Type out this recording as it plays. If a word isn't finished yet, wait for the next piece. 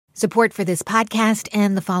Support for this podcast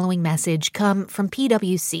and the following message come from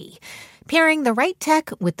PwC, pairing the right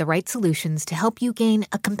tech with the right solutions to help you gain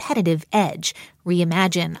a competitive edge,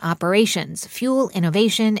 reimagine operations, fuel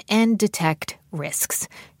innovation, and detect risks.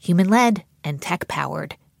 Human-led and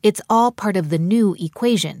tech-powered. It's all part of the new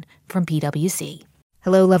equation from PwC.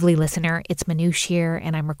 Hello, lovely listener. It's Manoush here,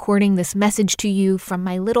 and I'm recording this message to you from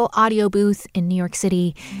my little audio booth in New York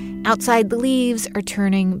City. Outside, the leaves are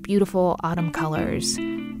turning beautiful autumn colors.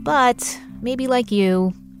 But maybe like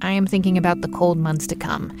you, I am thinking about the cold months to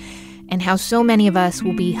come and how so many of us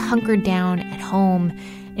will be hunkered down at home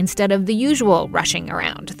instead of the usual rushing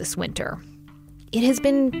around this winter. It has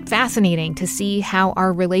been fascinating to see how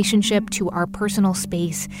our relationship to our personal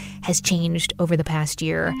space has changed over the past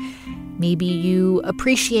year. Maybe you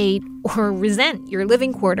appreciate or resent your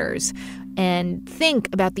living quarters and think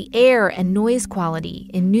about the air and noise quality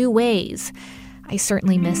in new ways. I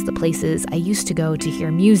certainly miss the places I used to go to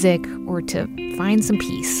hear music or to find some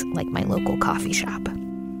peace, like my local coffee shop.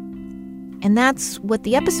 And that's what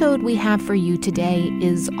the episode we have for you today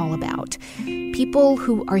is all about. People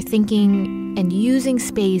who are thinking and using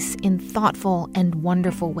space in thoughtful and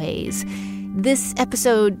wonderful ways. This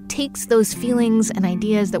episode takes those feelings and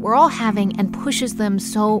ideas that we're all having and pushes them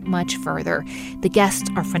so much further. The guests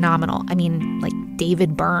are phenomenal. I mean, like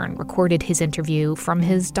David Byrne recorded his interview from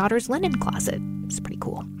his daughter's linen closet. It's pretty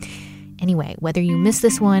cool. Anyway, whether you miss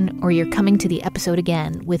this one or you're coming to the episode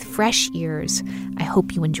again with fresh ears, I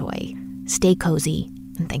hope you enjoy. Stay cozy,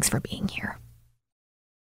 and thanks for being here.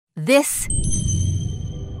 This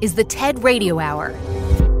is the TED Radio Hour.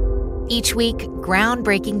 Each week,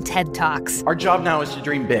 groundbreaking TED Talks. Our job now is to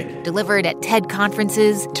dream big. Delivered at TED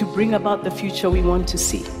conferences. To bring about the future we want to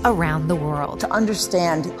see. Around the world. To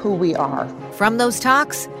understand who we are. From those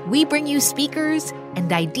talks, we bring you speakers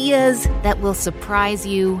and ideas that will surprise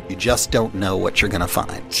you. You just don't know what you're going to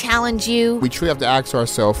find. Challenge you. We truly have to ask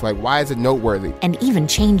ourselves, why is it noteworthy? And even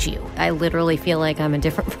change you. I literally feel like I'm a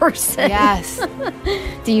different person. Yes.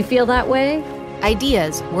 Do you feel that way?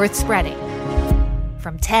 Ideas worth spreading.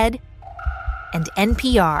 From TED and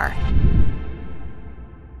NPR.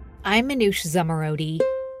 I'm Manoush Zomorodi.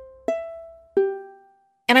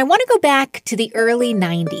 And I want to go back to the early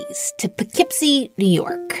 90s, to Poughkeepsie, New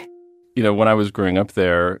York. You know, when I was growing up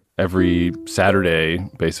there, every Saturday,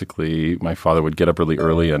 basically, my father would get up really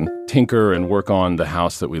early and tinker and work on the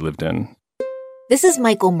house that we lived in. This is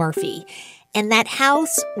Michael Murphy, and that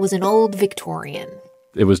house was an old Victorian.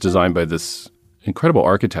 It was designed by this incredible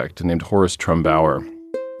architect named Horace Trumbauer.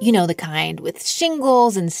 You know, the kind with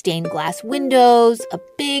shingles and stained glass windows, a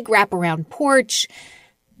big wraparound porch.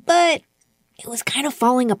 But it was kind of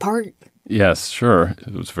falling apart. Yes, sure.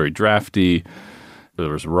 It was very drafty. There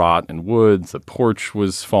was rot and wood. The porch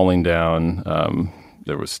was falling down.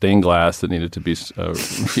 There was stained glass that needed to be, fixed.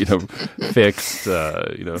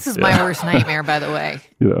 This is my worst nightmare, by the way.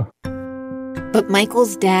 But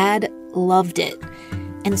Michael's dad loved it.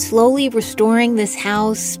 And slowly restoring this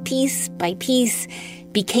house, piece by piece,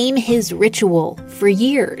 became his ritual for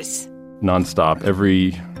years. Nonstop,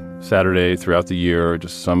 every Saturday throughout the year,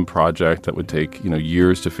 just some project that would take,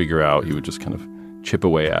 years to figure out, he would just kind of chip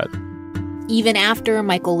away at. Even after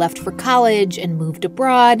Michael left for college and moved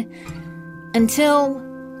abroad, until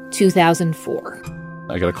 2004.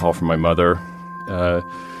 I got a call from my mother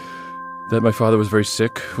that my father was very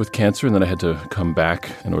sick with cancer and that I had to come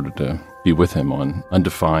back in order to be with him on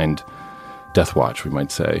undefined death watch, we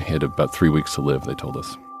might say. He had about 3 weeks to live, they told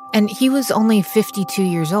us. And he was only 52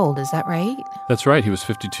 years old, is that right? That's right. He was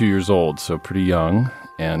 52 years old, so pretty young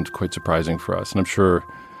and quite surprising for us. And I'm sure,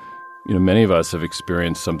 many of us have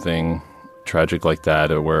experienced something tragic like that,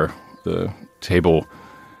 where the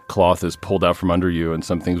tablecloth is pulled out from under you and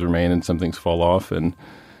some things remain and some things fall off. And,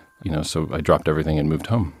 so I dropped everything and moved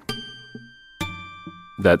home.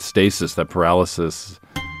 That stasis, that paralysis,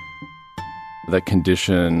 that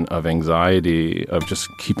condition of anxiety, of just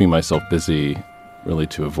keeping myself busy, really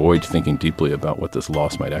to avoid thinking deeply about what this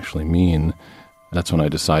loss might actually mean. That's when I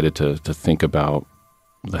decided to think about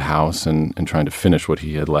the house and trying to finish what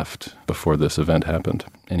he had left before this event happened.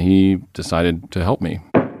 And he decided to help me.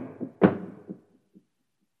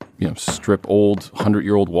 Strip old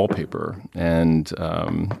 100-year-old wallpaper and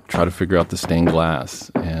try to figure out the stained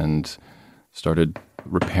glass, and started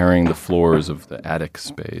repairing the floors of the attic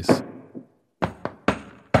space.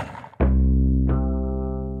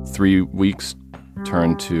 3 weeks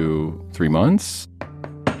turned to 3 months.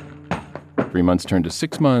 3 months turned to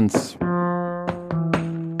 6 months.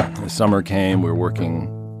 The summer came. We were working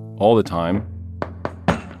all the time.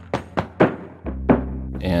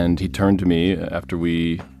 And he turned to me after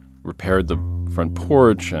we repaired the front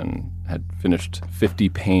porch and had finished 50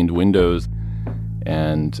 paned windows,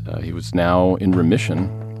 and he was now in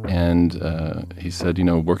remission. And he said,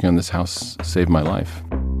 working on this house saved my life.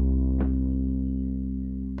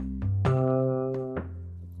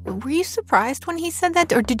 Were you surprised when he said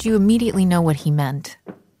that, or did you immediately know what he meant?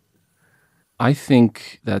 I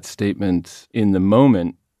think that statement in the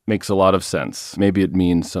moment makes a lot of sense. Maybe it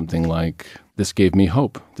means something like, this gave me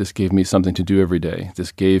hope. This gave me something to do every day.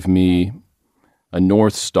 This gave me a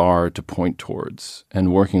North Star to point towards.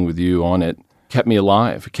 And working with you on it kept me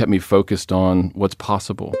alive. It kept me focused on what's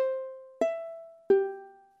possible.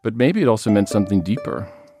 But maybe it also meant something deeper.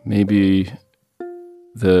 Maybe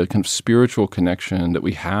the kind of spiritual connection that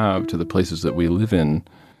we have to the places that we live in,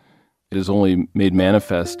 it is only made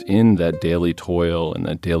manifest in that daily toil and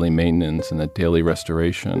that daily maintenance and that daily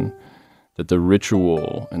restoration, that the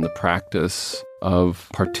ritual and the practice of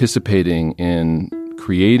participating in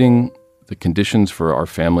creating the conditions for our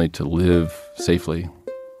family to live safely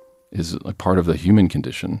is a part of the human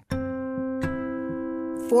condition.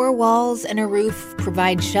 4 walls and a roof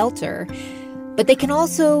provide shelter, but they can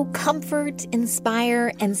also comfort,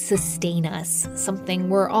 inspire, and sustain us, something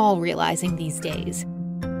we're all realizing these days.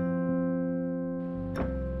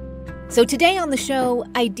 So today on the show,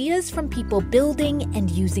 ideas from people building and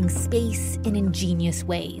using space in ingenious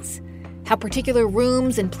ways. How particular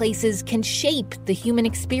rooms and places can shape the human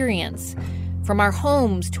experience, from our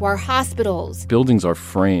homes to our hospitals. Buildings are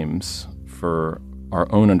frames for our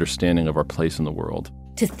own understanding of our place in the world.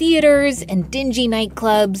 To theaters and dingy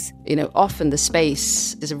nightclubs. Often the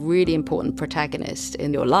space is a really important protagonist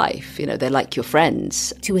in your life. They're like your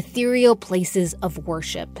friends. To ethereal places of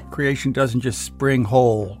worship. Creation doesn't just spring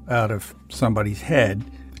whole out of somebody's head.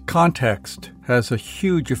 Context has a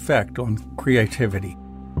huge effect on creativity.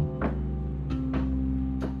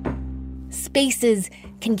 Spaces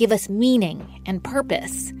can give us meaning and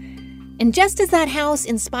purpose. And just as that house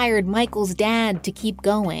inspired Michael's dad to keep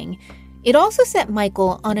going, it also set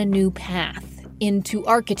Michael on a new path into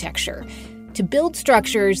architecture, to build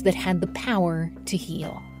structures that had the power to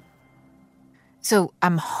heal. So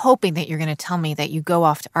I'm hoping that you're going to tell me that you go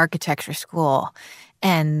off to architecture school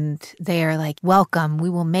and they're like, welcome,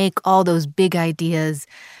 we will make all those big ideas.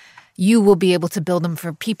 You will be able to build them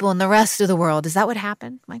for people in the rest of the world. Is that what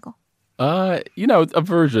happened, Michael? A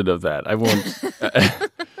version of that. I won't...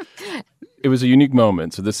 It was a unique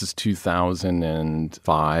moment. So this is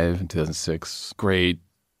 2005 and 2006. Great,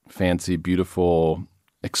 fancy, beautiful,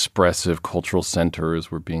 expressive cultural centers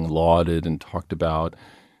were being lauded and talked about.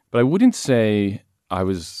 But I wouldn't say I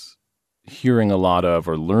was hearing a lot of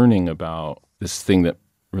or learning about this thing that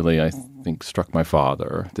really, I think, struck my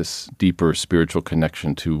father, this deeper spiritual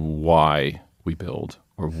connection to why we build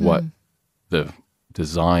or what the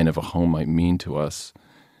design of a home might mean to us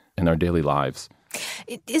in our daily lives.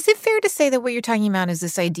 Is it fair to say that what you're talking about is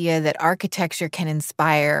this idea that architecture can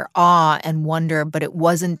inspire awe and wonder, but it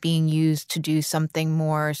wasn't being used to do something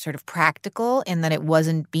more sort of practical, and that it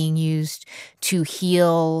wasn't being used to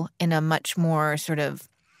heal in a much more sort of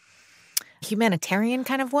humanitarian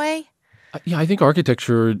kind of way? Yeah, I think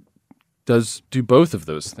architecture does do both of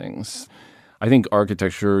those things. I think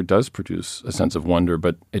architecture does produce a sense of wonder,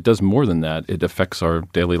 but it does more than that. It affects our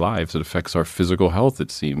daily lives. It affects our physical health,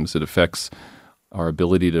 it seems. It affects our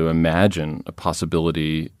ability to imagine a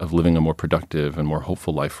possibility of living a more productive and more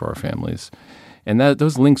hopeful life for our families. And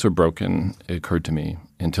those links are broken, it occurred to me,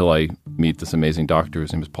 until I meet this amazing doctor.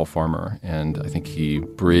 His name is Paul Farmer, and I think he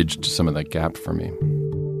bridged some of that gap for me.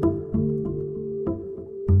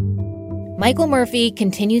 Michael Murphy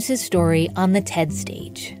continues his story on the TED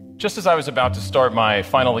stage. Just as I was about to start my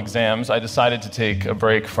final exams, I decided to take a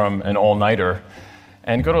break from an all-nighter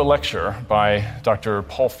and go to a lecture by Dr.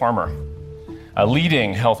 Paul Farmer, a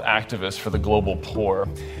leading health activist for the global poor.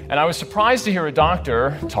 And I was surprised to hear a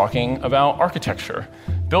doctor talking about architecture.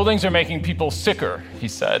 Buildings are making people sicker, he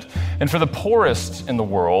said. And for the poorest in the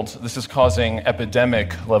world, this is causing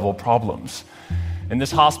epidemic-level problems. In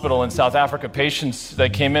this hospital in South Africa, patients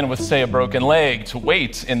that came in with, say, a broken leg to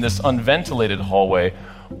wait in this unventilated hallway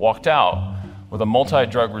walked out with a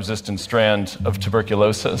multi-drug-resistant strand of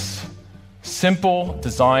tuberculosis. Simple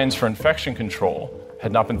designs for infection control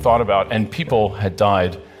had not been thought about, and people had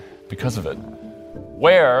died because of it.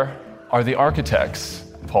 Where are the architects,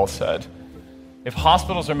 Paul said. If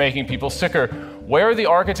hospitals are making people sicker, where are the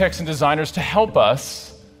architects and designers to help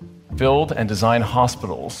us build and design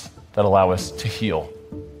hospitals that allow us to heal?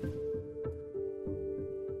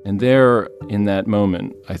 And there, in that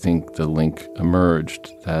moment, I think the link emerged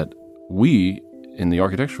that we, in the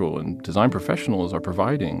architectural and design professionals, are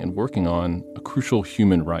providing and working on a crucial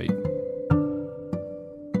human right.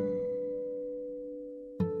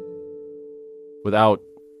 without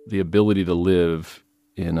the ability to live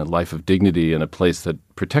in a life of dignity in a place that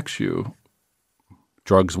protects you,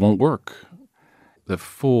 drugs won't work. The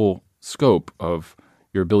full scope of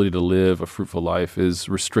your ability to live a fruitful life is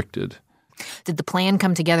restricted. Did the plan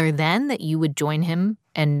come together then that you would join him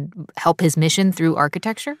and help his mission through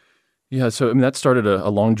architecture? Yeah, so that started a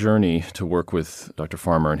long journey to work with Dr.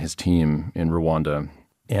 Farmer and his team in Rwanda.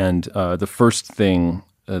 And the first thing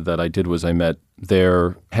that I did was I met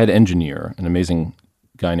their head engineer, an amazing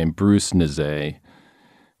guy named Bruce Nizet.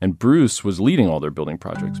 And Bruce was leading all their building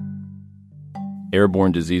projects.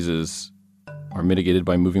 Airborne diseases are mitigated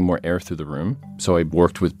by moving more air through the room. So I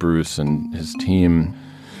worked with Bruce and his team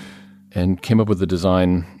and came up with a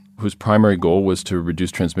design whose primary goal was to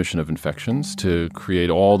reduce transmission of infections, to create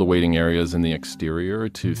all the waiting areas in the exterior,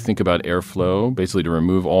 to think about airflow, basically to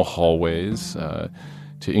remove all hallways,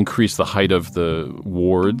 to increase the height of the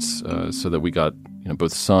wards so that we got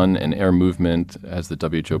both sun and air movement as the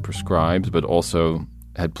WHO prescribes, but also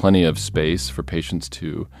had plenty of space for patients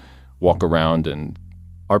to walk around. And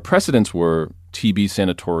our precedents were TB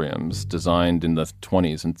sanatoriums designed in the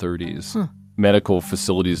 20s and 30s, medical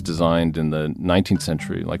facilities designed in the 19th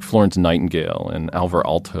century, like Florence Nightingale and Alvar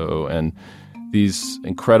Aalto, and these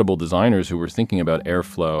incredible designers who were thinking about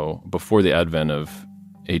airflow before the advent of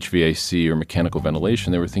HVAC or mechanical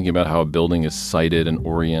ventilation. They were thinking about how a building is sited and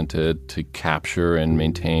oriented to capture and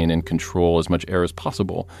maintain and control as much air as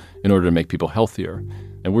possible in order to make people healthier.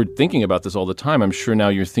 And we're thinking about this all the time. I'm sure now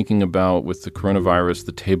you're thinking about, with the coronavirus,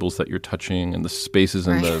 the tables that you're touching and the spaces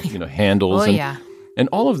and the handles. And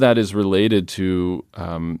all of that is related to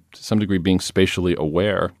some degree, being spatially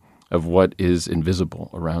aware of what is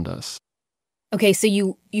invisible around us. Okay, so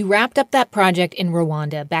you wrapped up that project in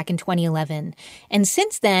Rwanda back in 2011. And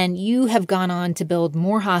since then, you have gone on to build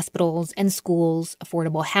more hospitals and schools,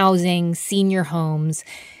 affordable housing, senior homes.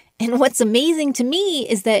 And what's amazing to me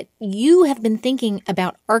is that you have been thinking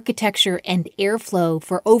about architecture and airflow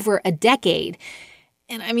for over a decade.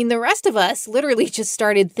 And I mean, the rest of us literally just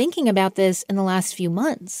started thinking about this in the last few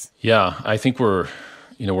months. Yeah, I think we're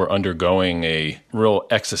undergoing a real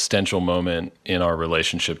existential moment in our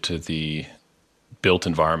relationship to the built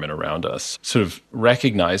environment around us, sort of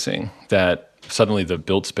recognizing that suddenly the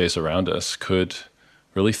built space around us could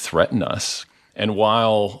really threaten us. And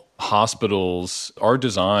while hospitals are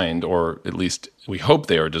designed, or at least we hope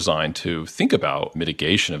they are designed, to think about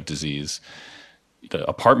mitigation of disease, the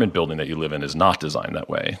apartment building that you live in is not designed that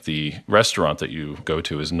way. The restaurant that you go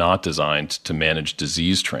to is not designed to manage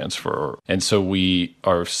disease transfer. And so we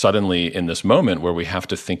are suddenly in this moment where we have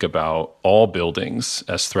to think about all buildings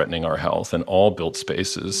as threatening our health and all built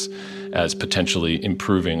spaces as potentially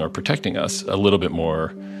improving or protecting us a little bit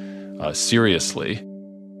more seriously.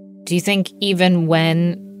 Do you think even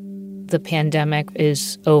when the pandemic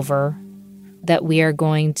is over, that we are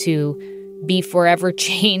going to be forever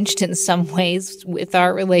changed in some ways with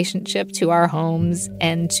our relationship to our homes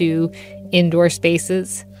and to indoor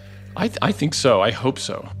spaces? I think so. I hope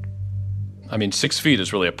so. I mean, 6 feet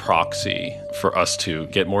is really a proxy for us to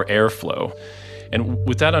get more airflow. And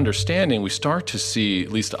with that understanding, we start to see,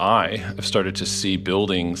 at least I have started to see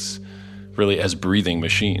buildings really as breathing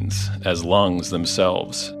machines, as lungs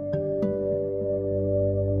themselves.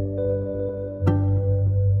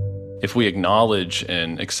 If we acknowledge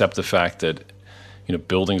and accept the fact that,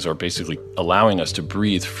 buildings are basically allowing us to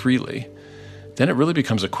breathe freely, then it really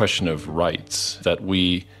becomes a question of rights, that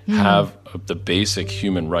we have the basic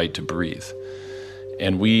human right to breathe.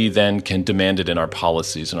 And we then can demand it in our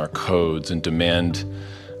policies and our codes, and demand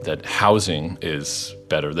that housing is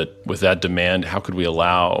better, that with that demand, how could we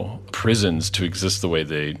allow prisons to exist the way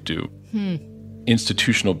they do?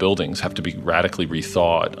 Institutional buildings have to be radically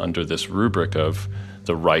rethought under this rubric of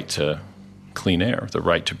the right to clean air, the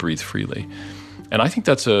right to breathe freely. And I think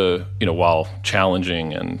that's while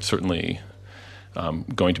challenging and certainly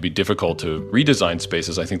going to be difficult to redesign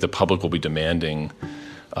spaces, I think the public will be demanding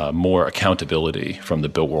more accountability from the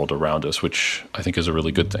built world around us, which I think is a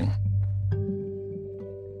really good thing.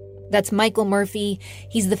 That's Michael Murphy.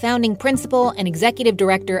 He's the founding principal and executive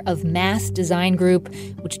director of Mass Design Group,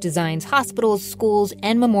 which designs hospitals, schools,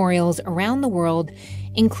 and memorials around the world,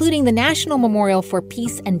 including the National Memorial for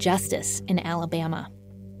Peace and Justice in Alabama.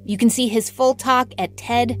 You can see his full talk at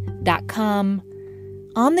TED.com.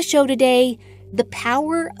 On the show today, the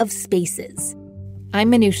power of spaces.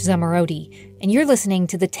 I'm Manoush Zomorodi, and you're listening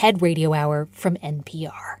to the TED Radio Hour from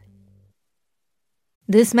NPR.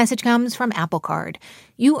 This message comes from Apple Card.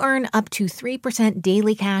 You earn up to 3%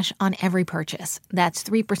 daily cash on every purchase. That's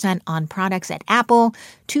 3% on products at Apple,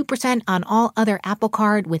 2% on all other Apple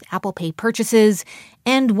Card with Apple Pay purchases,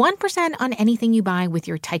 and 1% on anything you buy with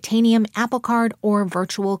your titanium Apple Card or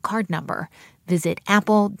virtual card number. Visit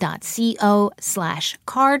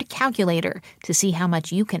apple.co/card calculator to see how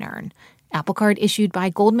much you can earn. Apple Card issued by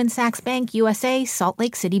Goldman Sachs Bank USA, Salt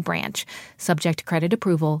Lake City branch. Subject to credit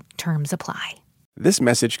approval. Terms apply. This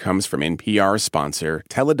message comes from NPR sponsor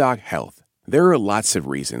Teladoc Health. There are lots of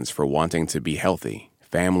reasons for wanting to be healthy.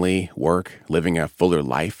 Family, work, living a fuller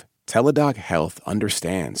life. Teladoc Health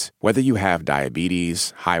understands. Whether you have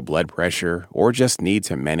diabetes, high blood pressure, or just need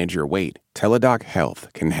to manage your weight, Teladoc Health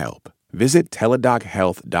can help. Visit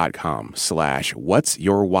teladochealth.com/what's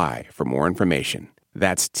your why for more information.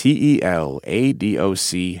 That's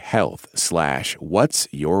TELADOC health/what's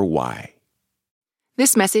your why.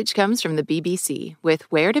 This message comes from the BBC with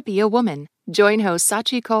Where to Be a Woman. Join hosts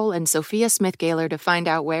Sachi Cole and Sophia Smith-Gaylor to find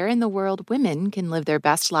out where in the world women can live their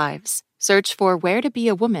best lives. Search for Where to Be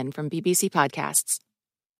a Woman from BBC Podcasts.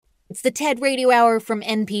 It's the TED Radio Hour from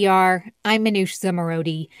NPR. I'm Manoush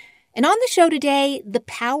Zomorodi. And on the show today, the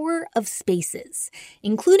power of spaces,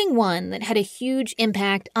 including one that had a huge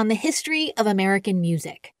impact on the history of American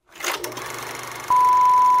music.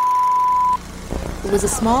 It was a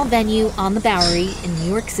small venue on the Bowery in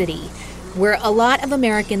New York City, where a lot of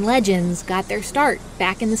American legends got their start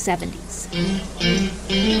back in the 70s.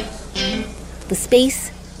 The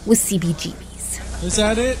space was CBGB's. Is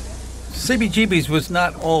that it? CBGB's was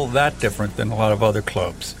not all that different than a lot of other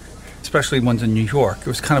clubs, especially ones in New York. It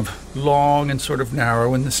was kind of long and sort of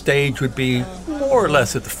narrow, and the stage would be more or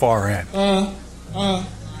less at the far end.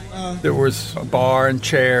 There was a bar and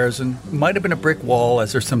chairs, and might have been a brick wall,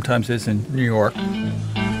 as there sometimes is in New York.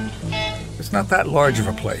 It's not that large of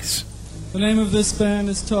a place. The name of this band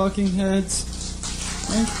is Talking Heads.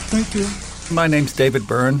 Thank you. My name's David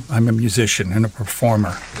Byrne. I'm a musician and a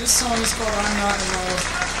performer. This song is called I'm Not in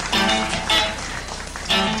Love.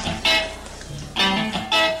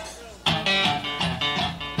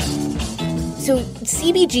 So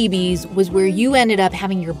CBGB's was where you ended up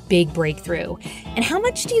having your big breakthrough. And how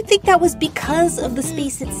much do you think that was because of the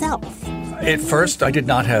space itself? At first, I did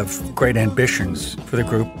not have great ambitions for the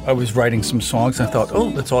group. I was writing some songs, and I thought,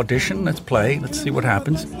 let's audition, let's play, let's see what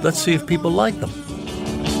happens. Let's see if people like them.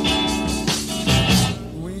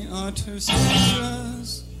 We are two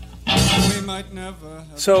strangers. We might never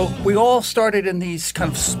have. So we all started in these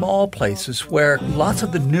kind of small places where lots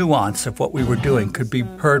of the nuance of what we were doing could be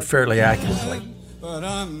heard fairly accurately. But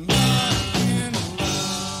I'm not in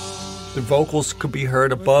love. The vocals could be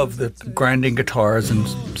heard above the grinding guitars and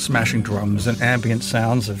smashing drums and ambient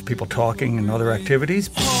sounds of people talking and other activities.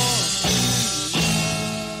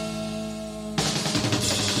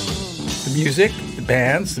 The music, the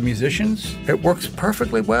bands, the musicians, it works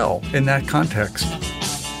perfectly well in that context.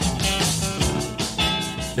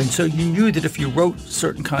 And so you knew that if you wrote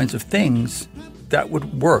certain kinds of things, that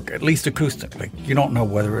would work, at least acoustically. You don't know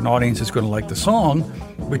whether an audience is going to like the song,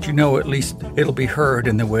 but you know at least it'll be heard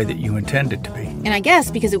in the way that you intend it to be. And I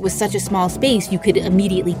guess because it was such a small space, you could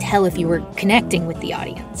immediately tell if you were connecting with the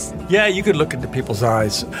audience. Yeah, you could look into people's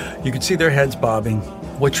eyes. You could see their heads bobbing,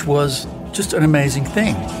 which was just an amazing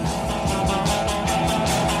thing.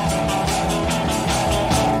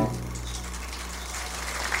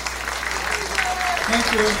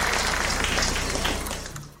 Thank you.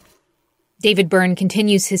 David Byrne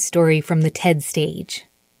continues his story from the TED stage.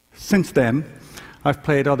 Since then, I've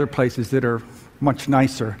played other places that are much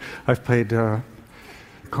nicer. I've played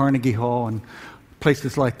Carnegie Hall and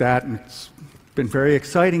places like that, and it's been very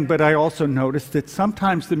exciting, but I also noticed that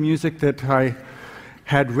sometimes the music that I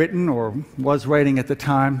had written or was writing at the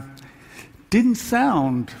time didn't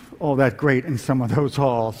sound all that great in some of those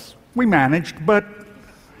halls. We managed, but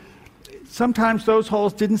sometimes those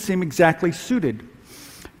halls didn't seem exactly suited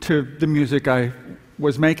to the music I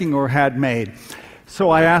was making or had made. So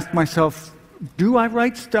I asked myself, do I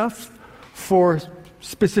write stuff for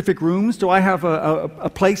specific rooms? Do I have a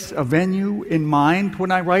place, a venue in mind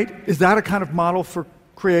when I write? Is that a kind of model for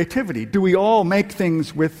creativity? Do we all make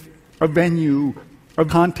things with a venue, a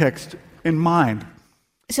context in mind?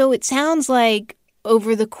 So it sounds like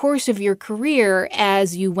over the course of your career,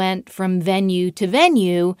 as you went from venue to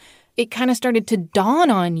venue, it kind of started to dawn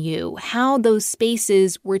on you how those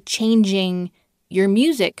spaces were changing your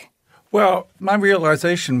music. Well, my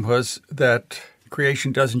realization was that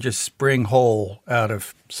creation doesn't just spring whole out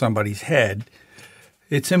of somebody's head.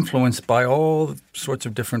 It's influenced by all sorts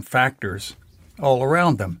of different factors all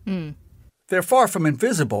around them. They're far from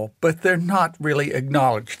invisible, but they're not really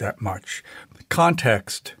acknowledged that much.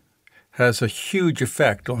 context has a huge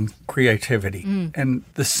effect on creativity. And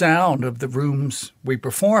the sound of the rooms we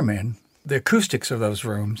perform in, the acoustics of those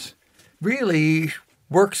rooms, really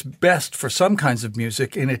works best for some kinds of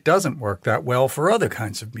music, and it doesn't work that well for other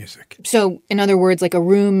kinds of music. So, in other words, like a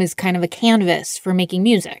room is kind of a canvas for making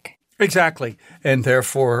music. Exactly. And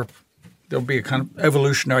therefore, there'll be a kind of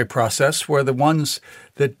evolutionary process where the ones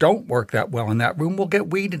that don't work that well in that room will get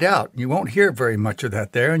weeded out. You won't hear very much of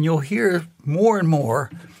that there, and you'll hear more and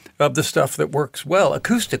more of the stuff that works well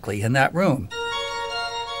acoustically in that room.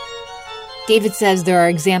 David says there are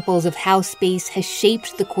examples of how space has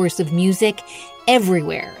shaped the course of music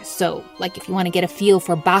everywhere. So, like if you want to get a feel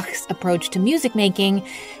for Bach's approach to music making,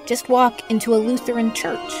 just walk into a Lutheran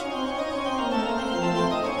church.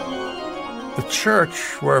 The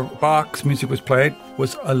church where Bach's music was played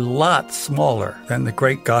was a lot smaller than the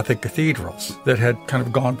great Gothic cathedrals that had kind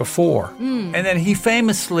of gone before. And then he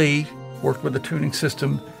famously worked with a tuning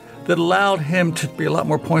system that allowed him to be a lot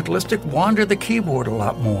more pointillistic, wander the keyboard a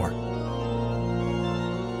lot more.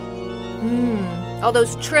 All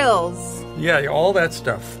those trills. Yeah, all that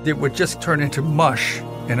stuff. It would just turn into mush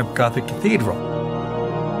in a Gothic cathedral.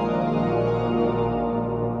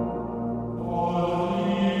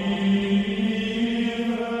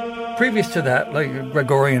 Previous to that, like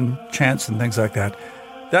Gregorian chants and things like that,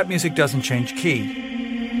 that music doesn't change key.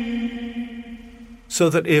 So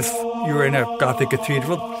that if you're in a Gothic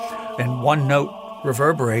cathedral and one note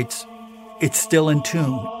reverberates, it's still in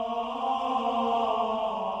tune.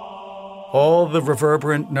 All the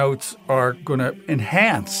reverberant notes are going to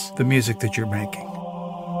enhance the music that you're making.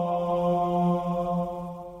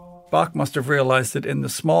 Bach must have realized that in the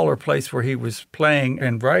smaller place where he was playing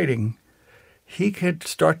and writing, he could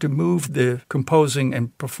start to move the composing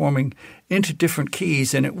and performing into different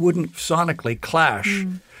keys, and it wouldn't sonically clash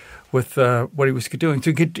with what he was doing.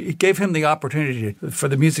 So it gave him the opportunity for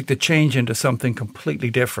the music to change into something completely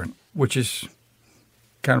different, which is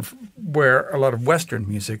kind of where a lot of Western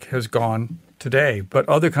music has gone today. But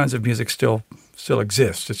other kinds of music still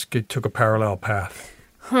exist. It took a parallel path.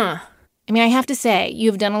 I mean, I have to say,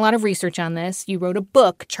 you've done a lot of research on this. You wrote a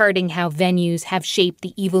book charting how venues have shaped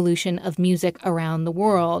the evolution of music around the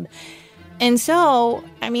world. And so,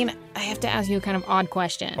 I mean, I have to ask you a kind of odd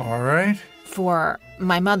question. All right. For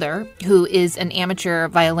my mother, who is an amateur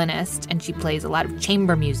violinist, and she plays a lot of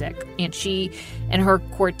chamber music, and she and her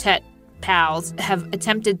quartet pals have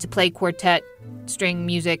attempted to play quartet string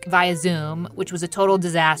music via Zoom, which was a total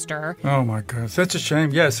disaster. Oh, my God. That's a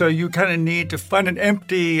shame. Yeah, so you kind of need to find an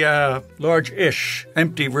empty, large-ish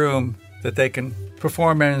empty room that they can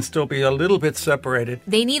perform in and still be a little bit separated.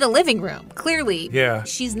 They need a living room, clearly. Yeah.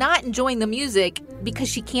 She's not enjoying the music because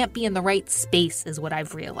she can't be in the right space, is what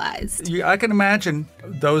I've realized. I can imagine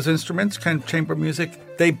those instruments, kind of chamber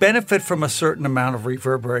music, they benefit from a certain amount of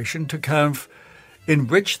reverberation to kind of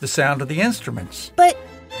enrich the sound of the instruments. But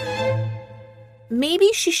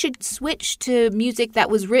maybe she should switch to music that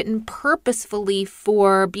was written purposefully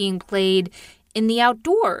for being played in the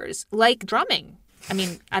outdoors, like drumming. I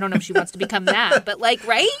mean, I don't know if she wants to become that, but like,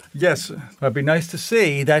 right? Yes, it'd be nice to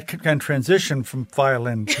see that kind of transition from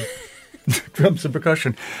violin to drums and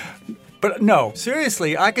percussion. But no,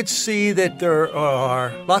 seriously, I could see that there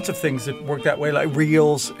are lots of things that work that way, like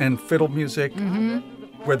reels and fiddle music,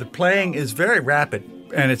 where the playing is very rapid,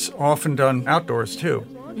 and it's often done outdoors, too.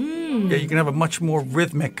 Yeah, you can have a much more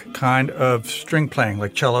rhythmic kind of string playing,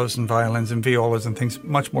 like cellos and violins and violas and things,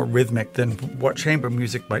 much more rhythmic than what chamber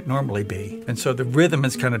music might normally be. And so the rhythm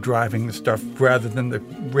is kind of driving the stuff rather than the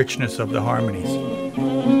richness of the harmonies.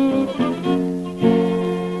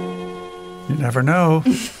 You never know.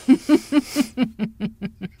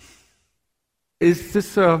 Is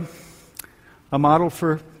this a model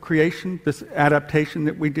for creation, this adaptation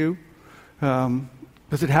that we do?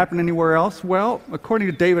 Does it happen anywhere else? Well, according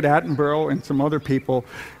to David Attenborough and some other people,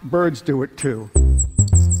 birds do it too.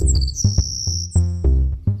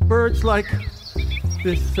 Birds like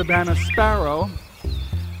this Savannah sparrow,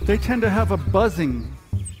 they tend to have a buzzing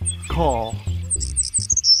call.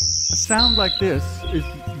 A sound like this is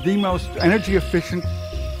the most energy efficient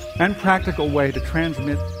and practical way to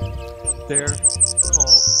transmit their call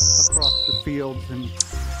across the fields and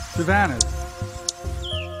savannas.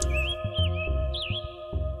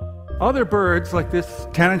 Other birds, like this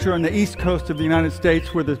tanager on the east coast of the United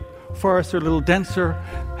States, where the forests are a little denser,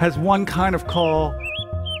 has one kind of call,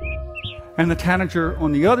 and the tanager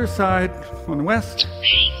on the other side, on the west,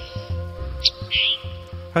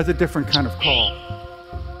 has a different kind of call.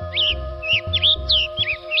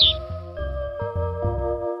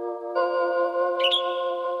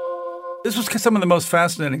 This was some of the most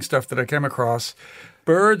fascinating stuff that I came across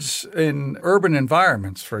Birds in urban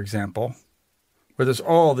environments, for example, where there's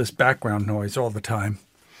all this background noise all the time,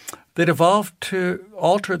 they'd evolved to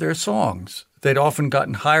alter their songs. They'd often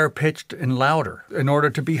gotten higher pitched and louder in order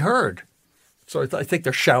to be heard. So I think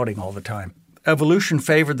they're shouting all the time. Evolution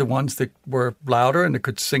favored the ones that were louder and that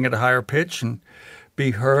could sing at a higher pitch and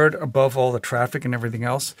be heard above all the traffic and everything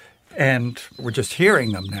else. And we're just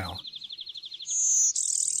hearing them now.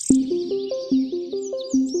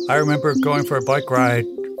 I remember going for a bike ride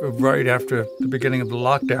right after the beginning of the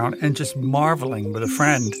lockdown and just marveling with a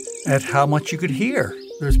friend at how much you could hear.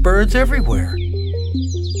 There's birds everywhere.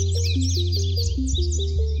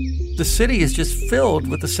 The city is just filled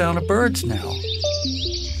with the sound of birds now.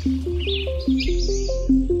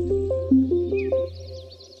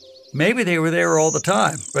 Maybe they were there all the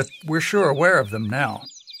time, but we're sure aware of them now.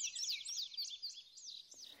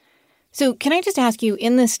 So can I just ask you,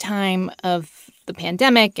 in this time of the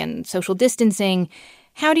pandemic and social distancing,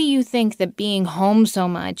 how do you think that being home so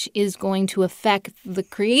much is going to affect the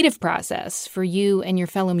creative process for you and your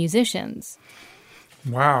fellow musicians?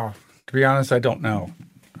 Wow. To be honest, I don't know.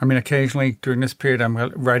 I mean, occasionally during this period, I'm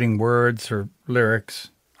writing words or lyrics.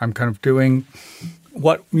 I'm kind of doing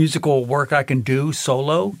what musical work I can do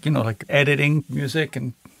solo, like editing music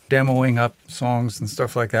and demoing up songs and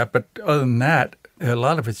stuff like that. But other than that, a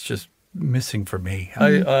lot of it's just missing for me.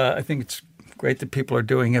 Mm-hmm. I think it's great that people are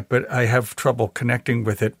doing it, but I have trouble connecting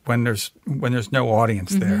with it when there's no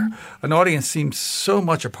audience there. An audience seems so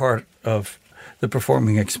much a part of the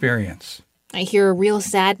performing experience. I hear a real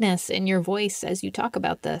sadness in your voice as you talk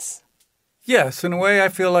about this. Yes, in a way I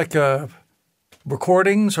feel like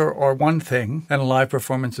recordings are one thing and a live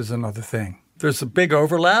performance is another thing. There's a big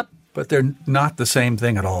overlap, but they're not the same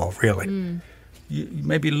thing at all, really. You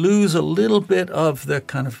maybe lose a little bit of the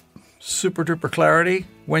kind of super-duper clarity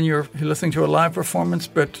when you're listening to a live performance,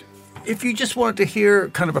 but if you just wanted to hear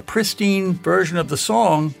kind of a pristine version of the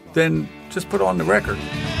song, then just put on the record.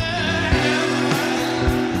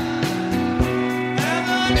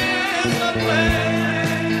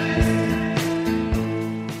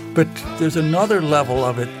 But there's another level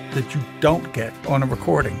of it that you don't get on a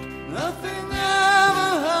recording.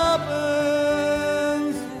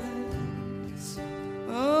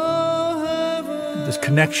 This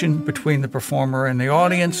connection between the performer and the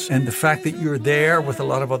audience and the fact that you're there with a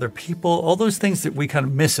lot of other people, all those things that we kind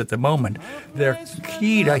of miss at the moment, they're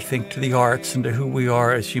keyed, I think, to the arts and to who we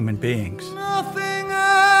are as human beings. Nothing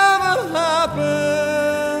ever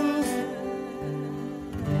happens.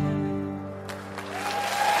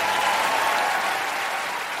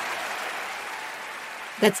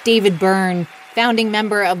 That's David Byrne, founding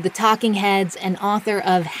member of the Talking Heads and author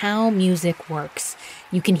of How Music Works.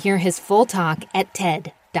 You can hear his full talk at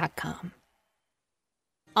TED.com.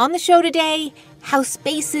 On the show today, how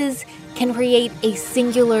spaces can create a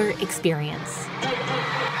singular experience,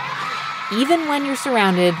 even when you're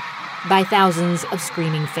surrounded by thousands of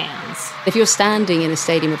screaming fans. If you're standing in a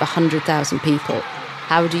stadium of 100,000 people,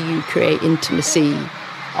 how do you create intimacy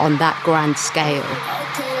on that grand scale?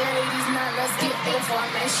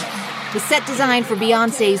 The set design for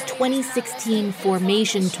Beyoncé's 2016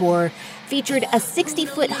 Formation tour featured a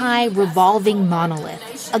 60-foot-high revolving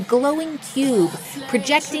monolith, a glowing cube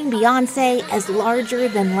projecting Beyoncé as larger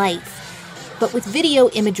than life, but with video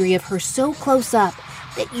imagery of her so close up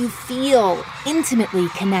that you feel intimately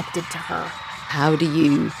connected to her. How do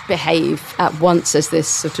you behave at once as this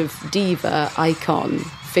sort of diva, icon,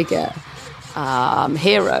 figure,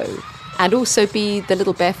 hero, and also be the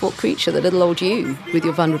little barefoot creature, the little old you, with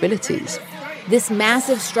your vulnerabilities? This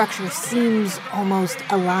massive structure seems almost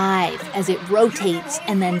alive as it rotates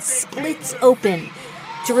and then splits open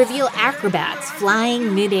to reveal acrobats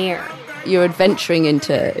flying midair. You're adventuring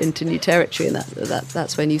into new territory, and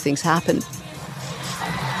that's where new things happen.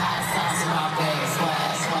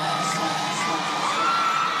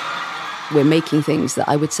 We're making things that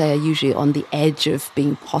I would say are usually on the edge of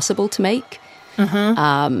being possible to make.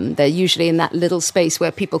 They're usually in that little space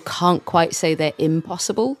where people can't quite say they're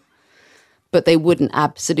impossible, but they wouldn't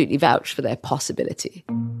absolutely vouch for their possibility.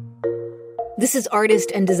 This is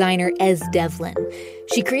artist and designer Ez Devlin.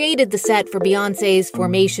 She created the set for Beyoncé's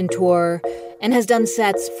Formation tour and has done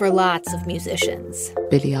sets for lots of musicians.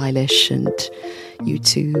 Billie Eilish and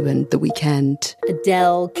U2 and The Weeknd.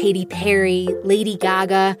 Adele, Katy Perry, Lady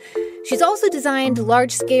Gaga. She's also designed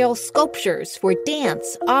large-scale sculptures for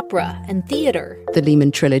dance, opera, and theater. The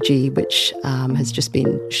Lehman Trilogy, which has just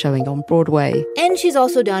been showing on Broadway. And she's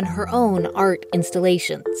also done her own art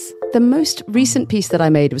installations. The most recent piece that I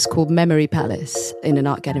made was called Memory Palace in an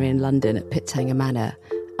art gallery in London at Pitzhanger Manor.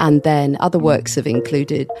 And then other works have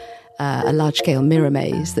included a large-scale mirror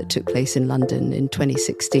maze that took place in London in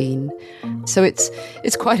 2016. So it's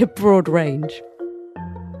quite a broad range.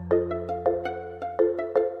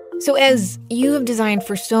 So as you have designed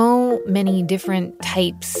for so many different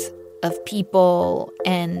types of people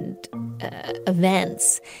and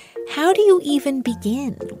events, how do you even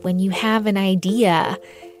begin when you have an idea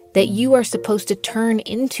that you are supposed to turn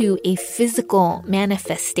into a physical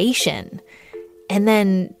manifestation and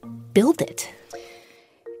then build it?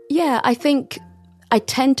 Yeah, I think I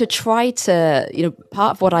tend to try to,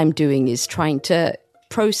 part of what I'm doing is trying to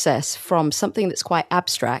process from something that's quite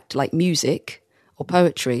abstract, like music or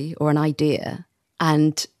poetry or an idea,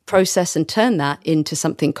 and process and turn that into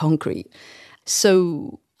something concrete.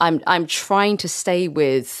 So I'm trying to stay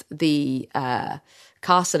with the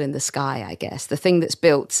castle in the sky, I guess, the thing that's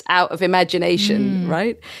built out of imagination,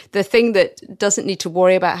 right? The thing that doesn't need to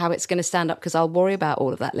worry about how it's going to stand up, because I'll worry about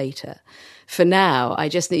all of that later. For now, I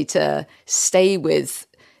just need to stay with,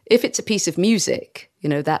 if it's a piece of music,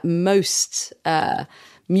 that most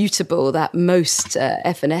mutable, that most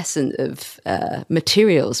evanescent of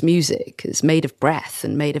materials, music is made of breath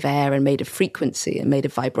and made of air and made of frequency and made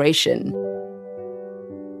of vibration.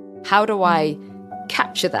 How do I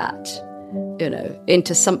capture that,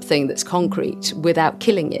 into something that's concrete without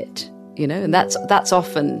killing it? And that's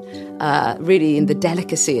often really in the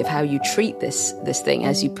delicacy of how you treat this thing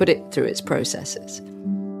as you put it through its processes.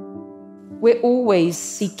 We're always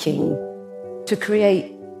seeking to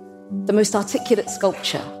create the most articulate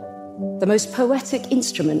sculpture, the most poetic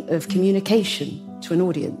instrument of communication to an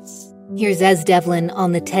audience. Here's Ez Devlin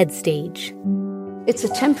on the TED stage. It's a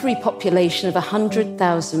temporary population of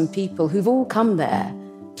 100,000 people who've all come there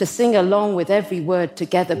to sing along with every word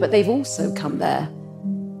together, but they've also come there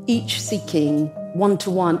each seeking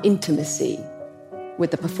one-to-one intimacy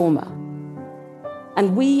with the performer.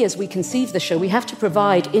 And we, as we conceive the show, we have to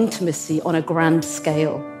provide intimacy on a grand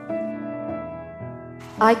scale.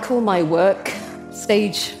 I call my work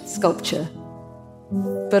stage sculpture.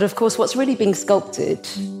 But of course, what's really being sculpted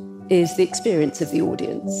is the experience of the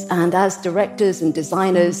audience. And as directors and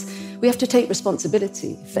designers, we have to take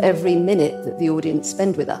responsibility for every minute that the audience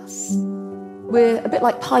spend with us. We're a bit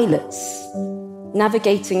like pilots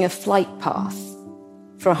navigating a flight path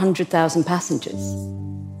for 100,000 passengers.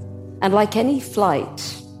 And like any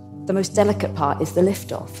flight, the most delicate part is the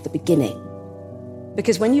liftoff, the beginning.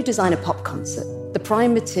 Because when you design a pop concert, the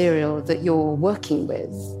prime material that you're working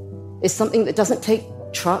with is something that doesn't take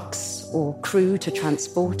trucks or crew to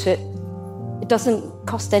transport it. It doesn't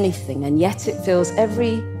cost anything, and yet it fills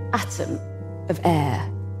every atom of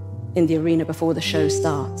air in the arena before the show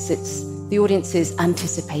starts. It's the audience's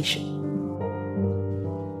anticipation.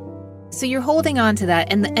 So you're holding on to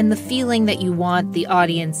that and the feeling that you want the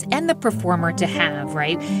audience and the performer to have,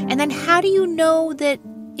 right? And then how do you know that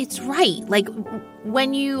it's right? Like,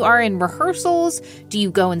 when you are in rehearsals, do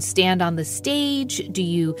you go and stand on the stage? Do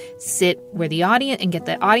you sit where the audience and get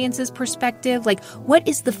the audience's perspective? Like, what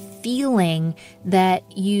is the feeling that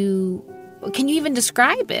can you even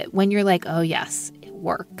describe it when you're like, oh yes, it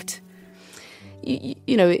worked?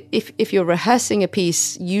 If you're rehearsing a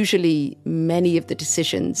piece, usually many of the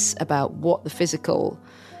decisions about what the physical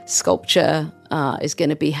sculpture is going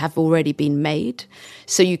to be have already been made.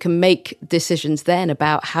 So you can make decisions then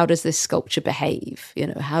about how does this sculpture behave?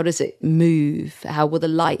 How does it move? How will the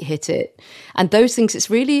light hit it? And those things, it's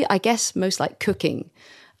really, I guess, most like cooking.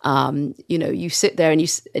 You sit there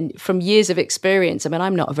and from years of experience, I mean,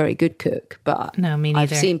 I'm not a very good cook, but no, me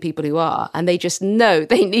neither. I've seen people who are, and they just know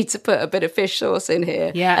they need to put a bit of fish sauce in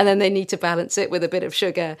here. Yeah. And then they need to balance it with a bit of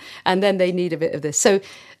sugar, and then they need a bit of this. So,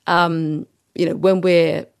 when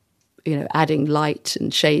we're, adding light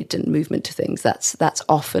and shade and movement to things, that's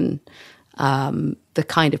often the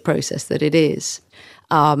kind of process that it is.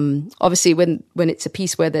 Obviously, when it's a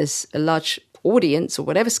piece where there's a large audience or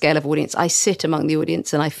whatever scale of audience, I sit among the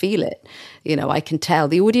audience and I feel it. I can tell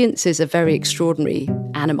the audience is a very extraordinary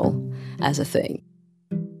animal as a thing.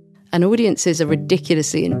 An audience is a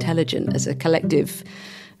ridiculously intelligent as a collective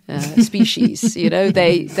species.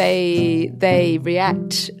 They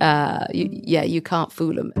react. You can't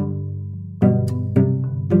fool them.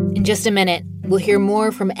 In just a minute, we'll hear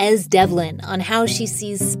more from Ez Devlin on how she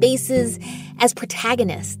sees spaces as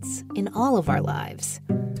protagonists in all of our lives.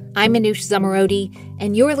 I'm Manoush Zomorodi,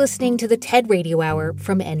 and you're listening to the TED Radio Hour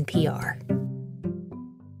from NPR.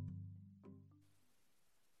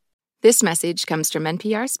 This message comes from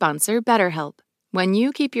NPR sponsor BetterHelp. When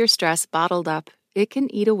you keep your stress bottled up, it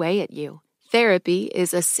can eat away at you. Therapy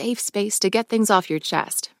is a safe space to get things off your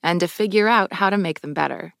chest and to figure out how to make them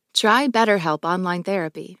better. Try BetterHelp Online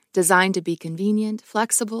Therapy, designed to be convenient,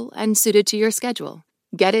 flexible, and suited to your schedule.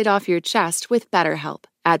 Get it off your chest with BetterHelp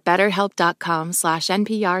at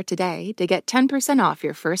betterhelp.com/NPR today to get 10% off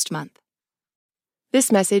your first month.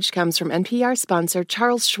 This message comes from NPR sponsor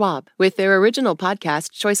Charles Schwab with their original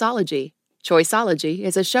podcast, Choiceology. Choiceology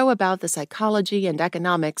is a show about the psychology and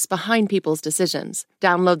economics behind people's decisions.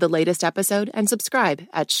 Download the latest episode and subscribe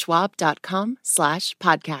at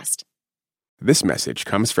schwab.com/podcast. This message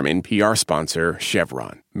comes from NPR sponsor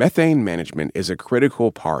Chevron. Methane management is a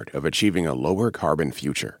critical part of achieving a lower carbon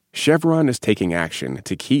future. Chevron is taking action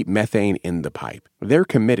to keep methane in the pipe. They're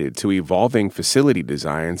committed to evolving facility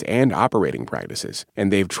designs and operating practices,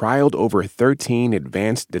 and they've trialed over 13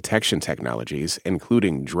 advanced detection technologies,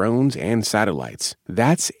 including drones and satellites.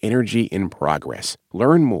 That's energy in progress.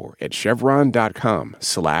 Learn more at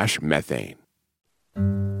chevron.com/methane.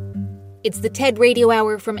 It's the TED Radio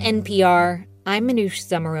Hour from NPR. I'm Manoush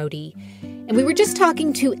Zomorodi, and we were just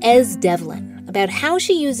talking to Ez Devlin about how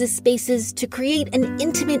she uses spaces to create an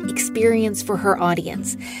intimate experience for her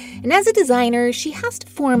audience. And as a designer, she has to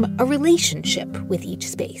form a relationship with each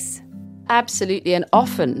space. Absolutely. And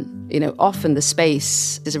often the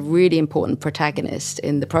space is a really important protagonist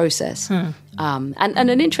in the process. And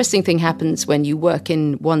an interesting thing happens when you work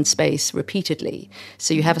in one space repeatedly.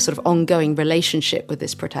 So you have a sort of ongoing relationship with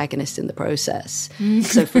this protagonist in the process.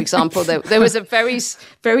 So, for example, there was a very,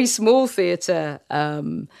 very small theatre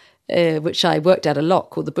which I worked at a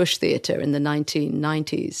lot, called the Bush Theatre in the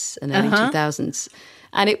 1990s and early 2000s.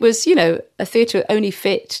 And it was, a theatre that only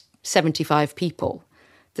fit 75 people.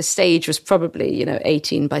 The stage was probably,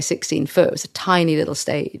 18 by 16 foot. It was a tiny little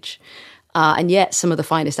stage. And yet some of the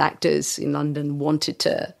finest actors in London wanted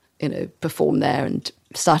to, perform there and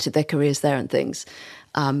started their careers there and things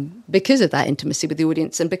because of that intimacy with the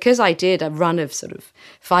audience. And because I did a run of sort of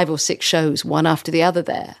 5 or 6 shows, one after the other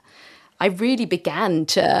there, I really began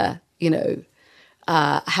to,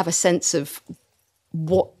 have a sense of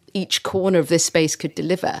what each corner of this space could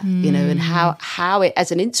deliver, and how it,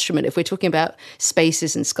 as an instrument, if we're talking about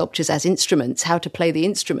spaces and sculptures as instruments, how to play the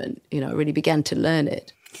instrument, I really began to learn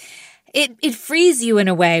it. It frees you in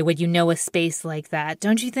a way when you know a space like that,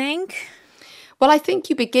 don't you think? Well, I think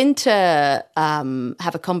you begin to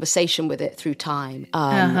have a conversation with it through time.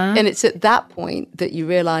 And it's at that point that you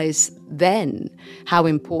realize then how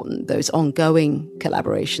important those ongoing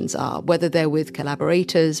collaborations are, whether they're with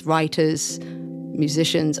collaborators, writers,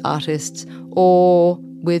 musicians, artists, or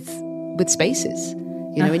with spaces.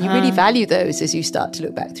 And you really value those as you start to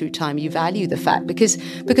look back through time. You value the fact because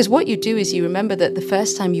what you do is you remember that the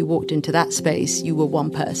first time you walked into that space, you were one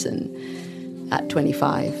person at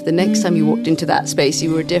 25. The next time you walked into that space,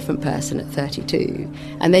 you were a different person at 32.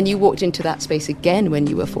 And then you walked into that space again when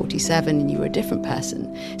you were 47 and you were a different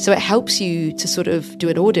person. So it helps you to sort of do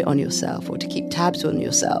an audit on yourself or to keep tabs on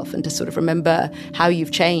yourself and to sort of remember how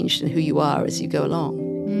you've changed and who you are as you go along.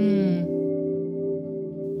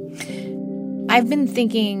 I've been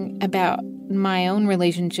thinking about my own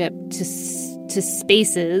relationship to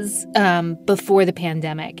spaces before the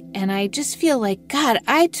pandemic. And I just feel like, God,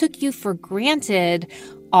 I took you for granted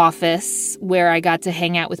office where I got to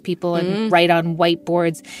hang out with people and write on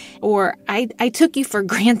whiteboards. Or I took you for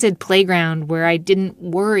granted playground where I didn't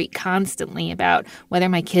worry constantly about whether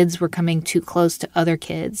my kids were coming too close to other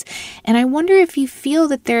kids. And I wonder if you feel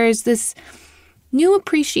that there's this new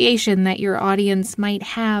appreciation that your audience might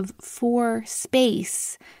have for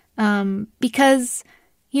space because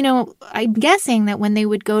I'm guessing that when they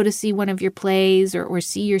would go to see one of your plays or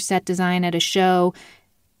see your set design at a show,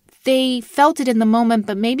 they felt it in the moment,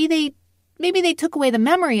 but maybe they took away the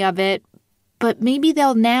memory of it, but maybe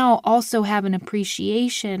they'll now also have an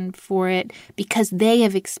appreciation for it because they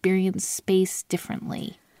have experienced space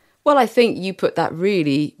differently. Well, I think you put that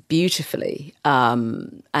really beautifully.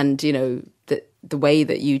 The way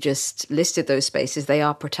that you just listed those spaces, they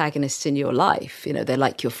are protagonists in your life. They're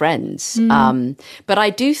like your friends. But I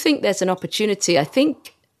do think there's an opportunity. I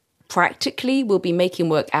think practically we'll be making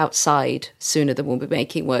work outside sooner than we'll be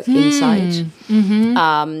making work inside.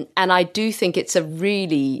 And I do think it's a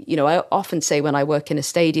really, I often say when I work in a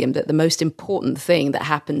stadium that the most important thing that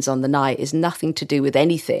happens on the night is nothing to do with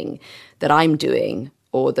anything that I'm doing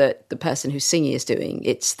or that the person who's singing is doing.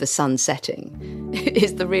 It's the sun setting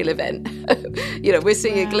is the real event. We're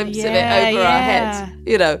seeing a glimpse of it over our heads,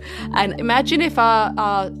 And imagine if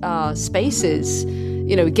our spaces,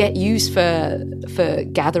 get used for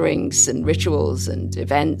gatherings and rituals and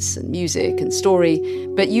events and music and story,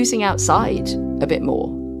 but using outside a bit more.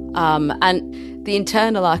 And the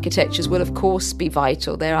internal architectures will, of course, be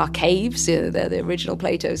vital. There are caves, they're the original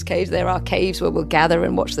Plato's caves. There are caves where we'll gather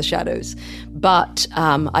and watch the shadows. But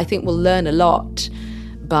I think we'll learn a lot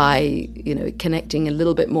by, connecting a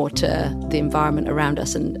little bit more to the environment around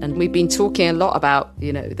us. And we've been talking a lot about,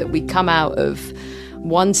 that we come out of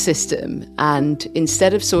one system, and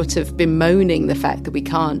instead of sort of bemoaning the fact that we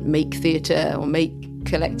can't make theatre or make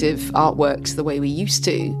collective artworks the way we used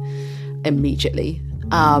to immediately,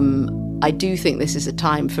 I do think this is a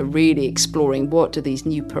time for really exploring what do these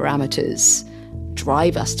new parameters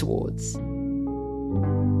drive us towards.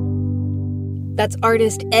 That's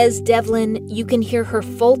artist Ez Devlin. You can hear her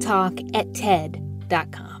full talk at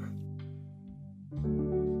TED.com.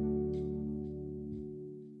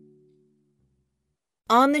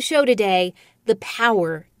 On the show today, the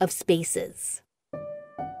power of spaces.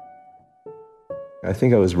 I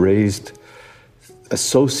think I was raised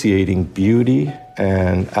associating beauty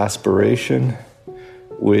and aspiration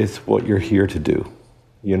with what you're here to do,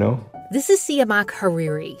 This is Siamak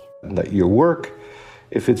Hariri. That your work,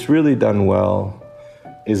 if it's really done well,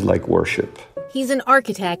 is like worship. He's an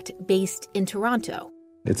architect based in Toronto.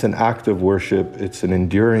 It's an act of worship. It's an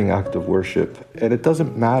enduring act of worship. And it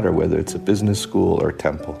doesn't matter whether it's a business school or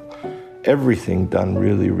temple. Everything done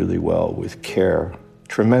really, really well with care,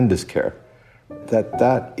 tremendous care.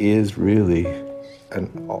 That is really an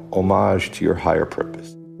homage to your higher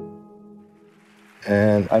purpose.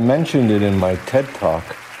 And I mentioned it in my TED Talk.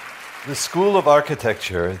 The School of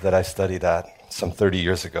Architecture that I studied at some 30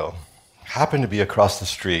 years ago happened to be across the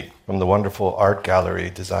street from the wonderful art gallery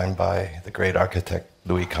designed by the great architect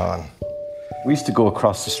Louis Kahn. We used to go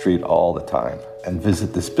across the street all the time and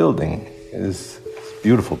visit this building. It is a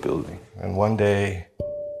beautiful building. And one day,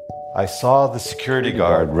 I saw the security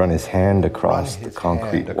guard run his hand across the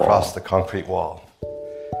concrete wall.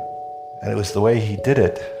 And it was the way he did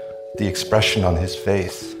it, the expression on his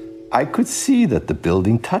face. I could see that the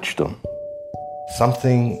building touched him.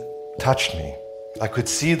 Something touched me. I could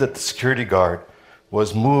see that the security guard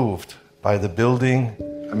was moved by the building.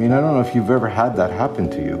 I mean, I don't know if you've ever had that happen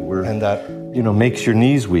to you, and that, makes your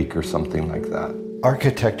knees weak or something like that.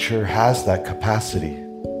 Architecture has that capacity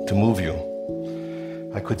to move you.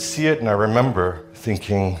 I could see it, and I remember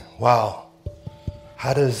thinking, wow,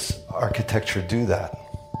 how does architecture do that?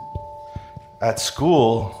 At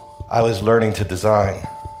school, I was learning to design,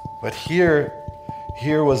 but here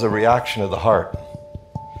was a reaction of the heart,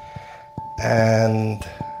 and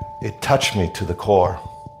it touched me to the core.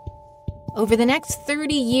 Over the next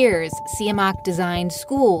 30 years, Siamak designed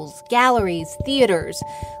schools, galleries, theaters,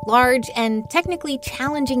 large and technically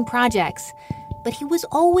challenging projects. But he was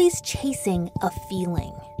always chasing a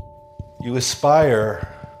feeling. You aspire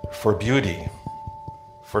for beauty,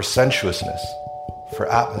 for sensuousness, for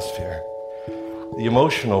atmosphere. The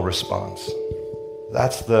emotional response,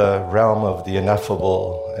 that's the realm of the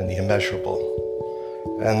ineffable and the immeasurable.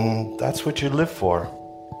 And that's what you live for,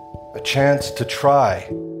 a chance to try.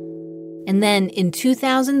 And then in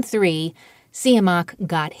 2003, Siamak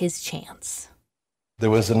got his chance.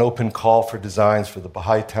 There was an open call for designs for the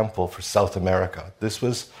Baha'i Temple for South America. This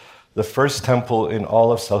was the first temple in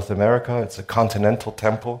all of South America. It's a continental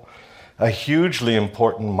temple, a hugely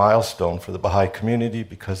important milestone for the Baha'i community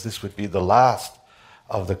because this would be the last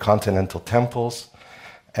of the continental temples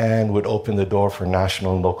and would open the door for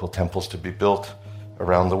national and local temples to be built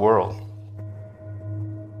around the world.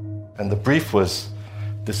 And the brief was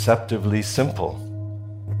deceptively simple.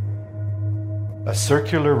 A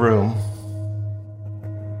circular room,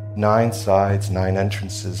 9 sides, 9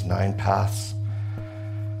 entrances, 9 paths,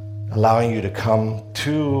 allowing you to come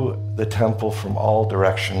to the temple from all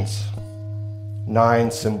directions.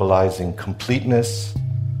 9 symbolizing completeness,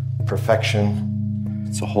 perfection.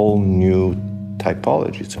 It's a whole new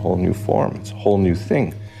typology. It's a whole new form. It's a whole new thing.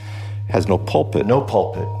 It has no pulpit. No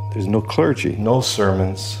pulpit. There's no clergy. No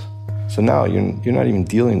sermons. So now you're not even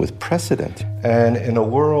dealing with precedent. And in a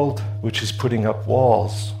world which is putting up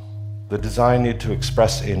walls, the design needed to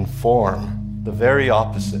express in form the very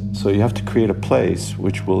opposite. So you have to create a place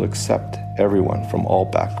which will accept everyone from all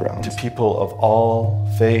backgrounds. To people of all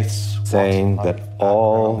faiths. Saying that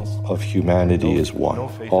all of humanity is one.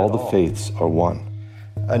 All the faiths are one.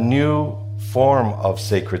 A new form of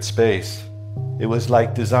sacred space. It was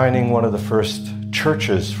like designing one of the first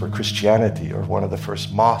churches for Christianity or one of the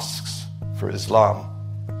first mosques for Islam.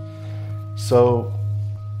 So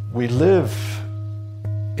we live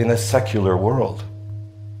in a secular world.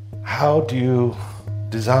 How do you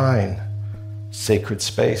design sacred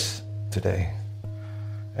space today?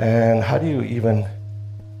 And how do you even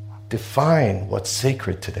define what's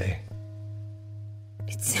sacred today?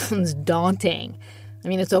 It sounds daunting. I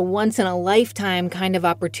mean, it's a once-in-a-lifetime kind of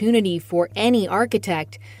opportunity for any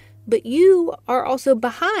architect. But you are also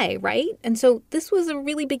Baha'i, right? And so this was a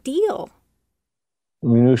really big deal.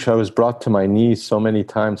 Minouche, I was brought to my knees so many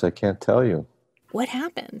times I can't tell you. What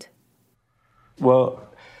happened? Well,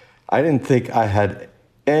 I didn't think I had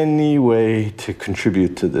any way to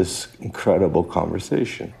contribute to this incredible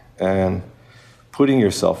conversation. And putting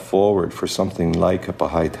yourself forward for something like a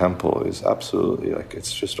Baha'i temple is absolutely, like,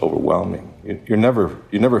 it's just overwhelming. You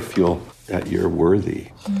never feel that you're worthy.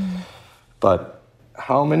 But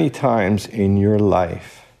how many times in your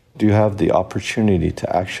life do you have the opportunity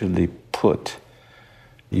to actually put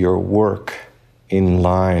your work in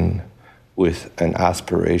line with an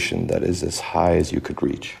aspiration that is as high as you could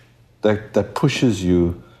reach, that pushes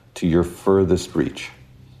you to your furthest reach?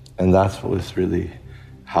 And that was really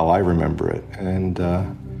how I remember it. And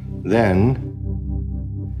then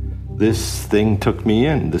this thing took me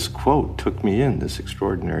in, this quote took me in, this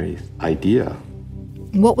extraordinary idea.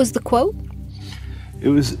 What was the quote? It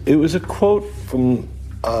was a quote from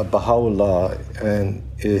Baha'u'llah, and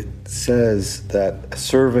it says that a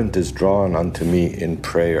servant is drawn unto me in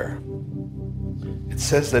prayer. It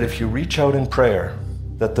says that if you reach out in prayer,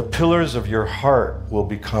 that the pillars of your heart will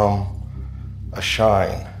become a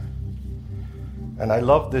shine. And I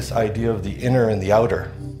love this idea of the inner and the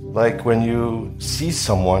outer. Like when you see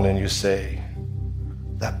someone and you say,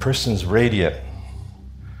 that person's radiant.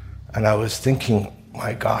 And I was thinking,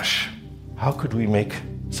 my gosh, how could we make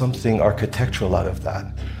something architectural out of that?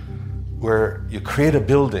 Where you create a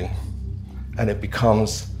building and it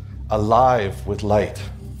becomes alive with light.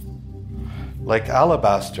 Like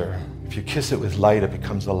alabaster, if you kiss it with light, it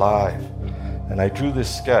becomes alive. And I drew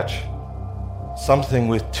this sketch, something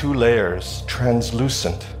with 2 layers,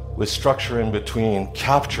 translucent, with structure in between,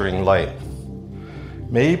 capturing light.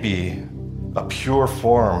 Maybe a pure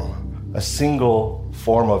form, a single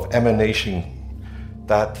form of emanation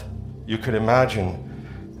that you could imagine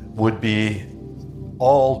would be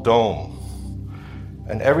all dome.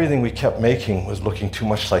 And everything we kept making was looking too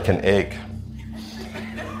much like an egg.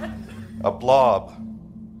 A blob.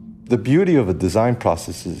 The beauty of a design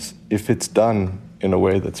process is, if it's done in a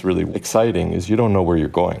way that's really exciting, is you don't know where you're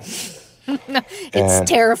going. It's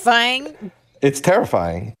terrifying. It's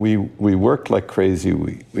terrifying. We worked like crazy.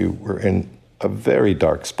 We were in a very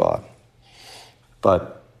dark spot.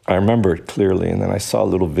 But I remember it clearly, and then I saw a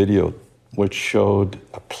little video which showed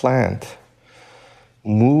a plant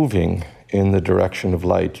moving in the direction of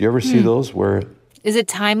light. Do you ever see those where... Is it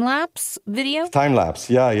time-lapse video? Time-lapse,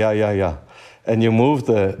 yeah. And you move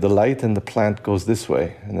the light and the plant goes this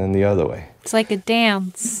way and then the other way. It's like a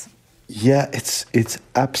dance. Yeah, it's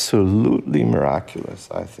absolutely miraculous,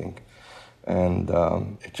 I think. And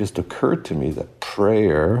it just occurred to me that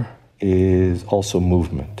prayer is also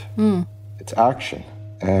movement. It's action.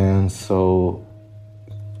 And so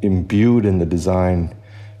imbued in the design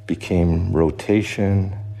became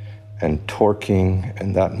rotation and torquing,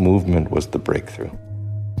 and that movement was the breakthrough.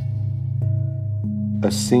 A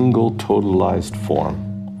single totalized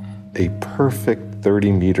form, a perfect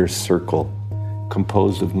 30-meter circle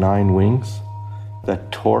composed of 9 wings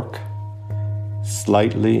that torque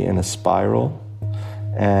slightly in a spiral,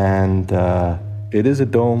 and it is a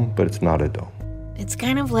dome, but it's not a dome. It's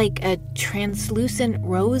kind of like a translucent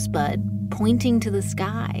rosebud pointing to the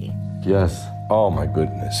sky. Yes. Oh my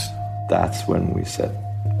goodness. That's when we said,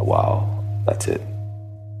 wow, that's it.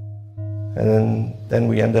 And then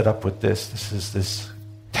we ended up with this. This is this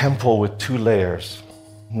temple with 2 layers,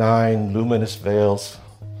 9 luminous veils,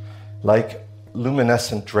 like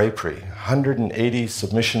luminescent drapery. 180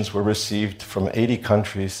 submissions were received from 80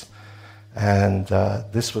 countries, and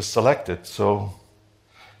this was selected. So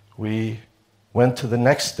we went to the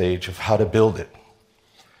next stage of how to build it.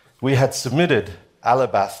 We had submitted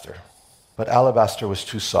alabaster, but alabaster was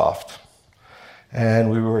too soft.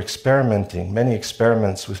 And we were experimenting, many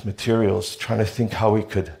experiments with materials, trying to think how we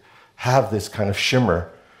could have this kind of shimmer.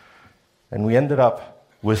 And we ended up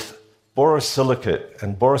with borosilicate.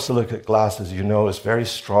 And borosilicate glass, as you know, is very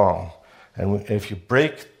strong. And if you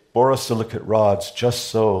break borosilicate rods just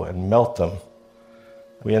so and melt them,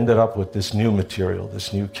 we ended up with this new material,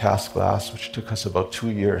 this new cast glass, which took us about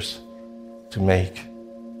 2 years to make.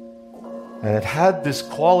 And it had this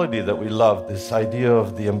quality that we loved, this idea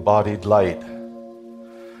of the embodied light.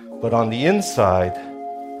 But on the inside,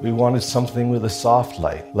 we wanted something with a soft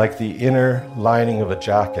light, like the inner lining of a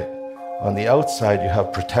jacket. On the outside, you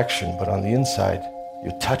have protection, but on the inside,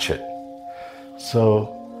 you touch it.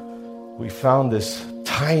 So we found this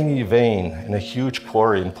tiny vein in a huge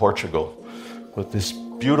quarry in Portugal with this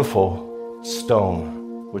beautiful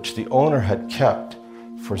stone, which the owner had kept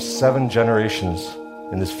for 7 generations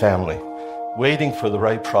in his family, waiting for the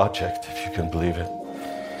right project, if you can believe it.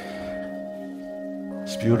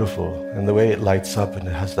 It's beautiful, and the way it lights up and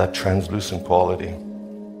it has that translucent quality.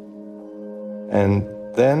 And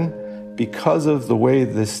then, because of the way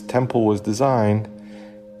this temple was designed,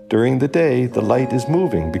 during the day, the light is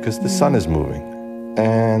moving because the sun is moving.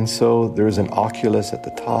 And so there's an oculus at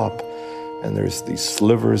the top, and there's these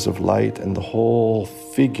slivers of light, and the whole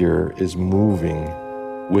figure is moving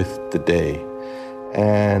with the day.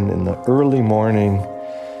 And in the early morning,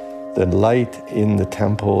 the light in the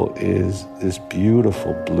temple is this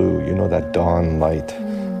beautiful blue, you know, that dawn light.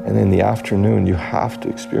 And in the afternoon, you have to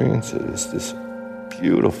experience it. It's this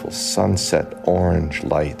beautiful sunset orange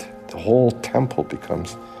light. The whole temple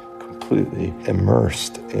becomes completely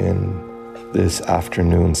immersed in this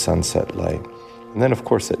afternoon sunset light. And then, of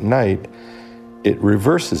course, at night, it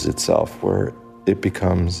reverses itself where it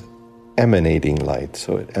becomes emanating light.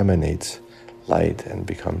 So it emanates light and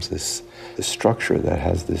becomes this structure that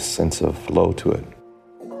has this sense of flow to it.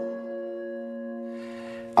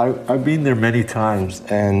 I've been there many times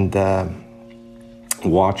and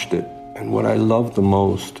watched it. And what I love the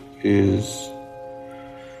most is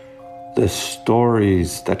the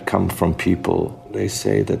stories that come from people. They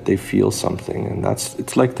say that they feel something, and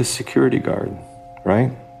it's like the security guard,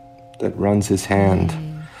 right? That runs his hand,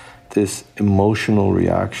 this emotional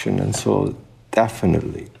reaction. And so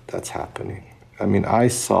definitely that's happening. I mean, I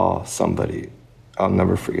saw somebody, I'll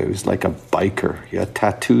never forget, he was like a biker. He had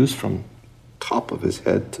tattoos from top of his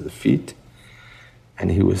head to the feet,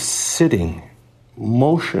 and he was sitting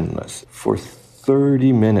motionless for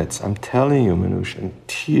 30 minutes. I'm telling you, Manoush, and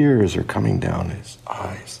tears are coming down his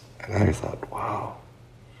eyes. And I thought, wow.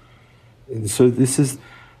 And so this is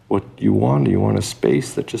what you want. You want a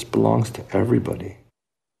space that just belongs to everybody.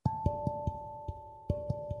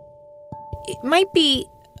 It might be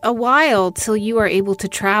a while till you are able to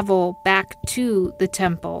travel back to the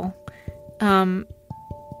temple.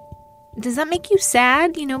 Does that make you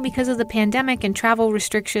sad, because of the pandemic and travel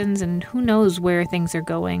restrictions, and who knows where things are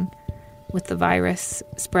going with the virus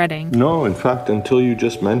spreading? No, in fact, until you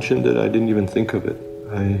just mentioned it, I didn't even think of it.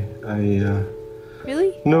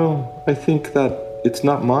 Really? No, I think that it's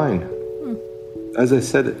not mine. As I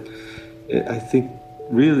said, I think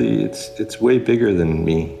really it's way bigger than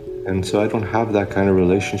me. And so I don't have that kind of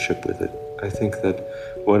relationship with it. I think that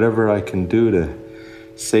whatever I can do to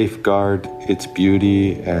safeguard its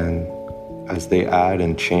beauty, and as they add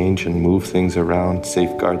and change and move things around,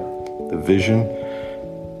 safeguard the vision,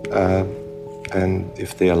 and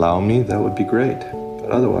if they allow me, that would be great.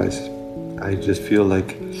 But otherwise, I just feel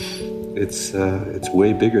like it's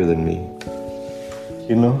way bigger than me,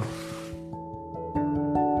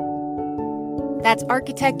 That's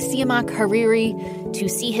architect Siamak Hariri. To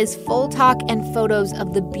see his full talk and photos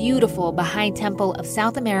of the beautiful Baha'i Temple of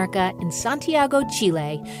South America in Santiago,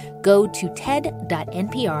 Chile, go to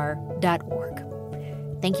ted.npr.org.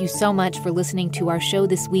 Thank you so much for listening to our show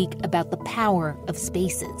this week about the power of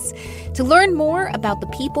spaces. To learn more about the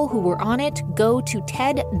people who were on it, go to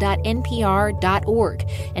ted.npr.org.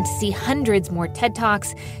 And to see hundreds more TED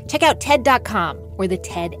Talks, check out TED.com or the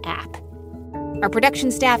TED app. Our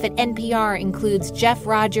production staff at NPR includes Jeff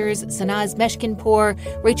Rogers, Sanaz Meshkinpour,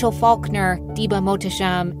 Rachel Faulkner, Diba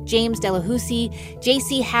Mohtasham, James Delahousie,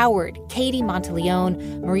 J.C. Howard, Katie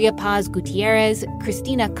Monteleone, Maria Paz Gutierrez,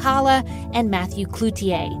 Christina Kala, and Matthew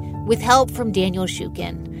Cloutier, with help from Daniel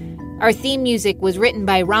Shukin. Our theme music was written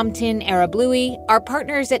by Ramtin Arablouei. Our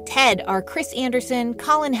partners at TED are Chris Anderson,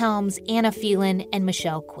 Colin Helms, Anna Phelan, and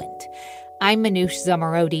Michelle Quint. I'm Manoush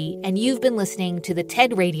Zomorodi, and you've been listening to the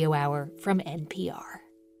TED Radio Hour from NPR.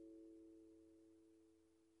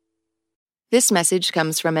 This message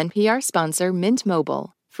comes from NPR sponsor Mint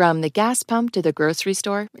Mobile. From the gas pump to the grocery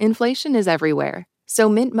store, inflation is everywhere. So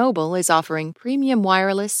Mint Mobile is offering premium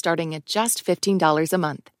wireless starting at just $15 a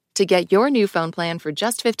month. To get your new phone plan for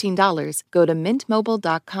just $15, go to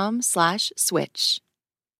mintmobile.com/switch.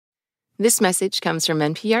 This message comes from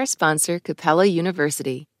NPR sponsor Capella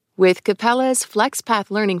University. With Capella's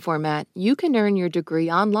FlexPath learning format, you can earn your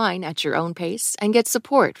degree online at your own pace and get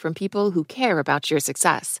support from people who care about your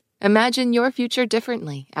success. Imagine your future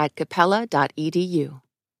differently at capella.edu.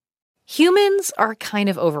 Humans are kind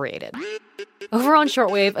of overrated. Over on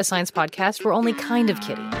Shortwave, a science podcast, we're only kind of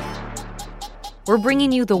kidding. We're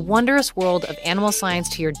bringing you the wondrous world of animal science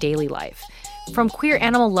to your daily life. From queer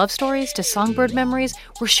animal love stories to songbird memories,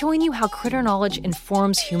 we're showing you how critter knowledge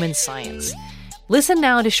informs human science. Listen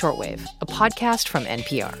now to Shortwave, a podcast from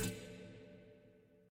NPR.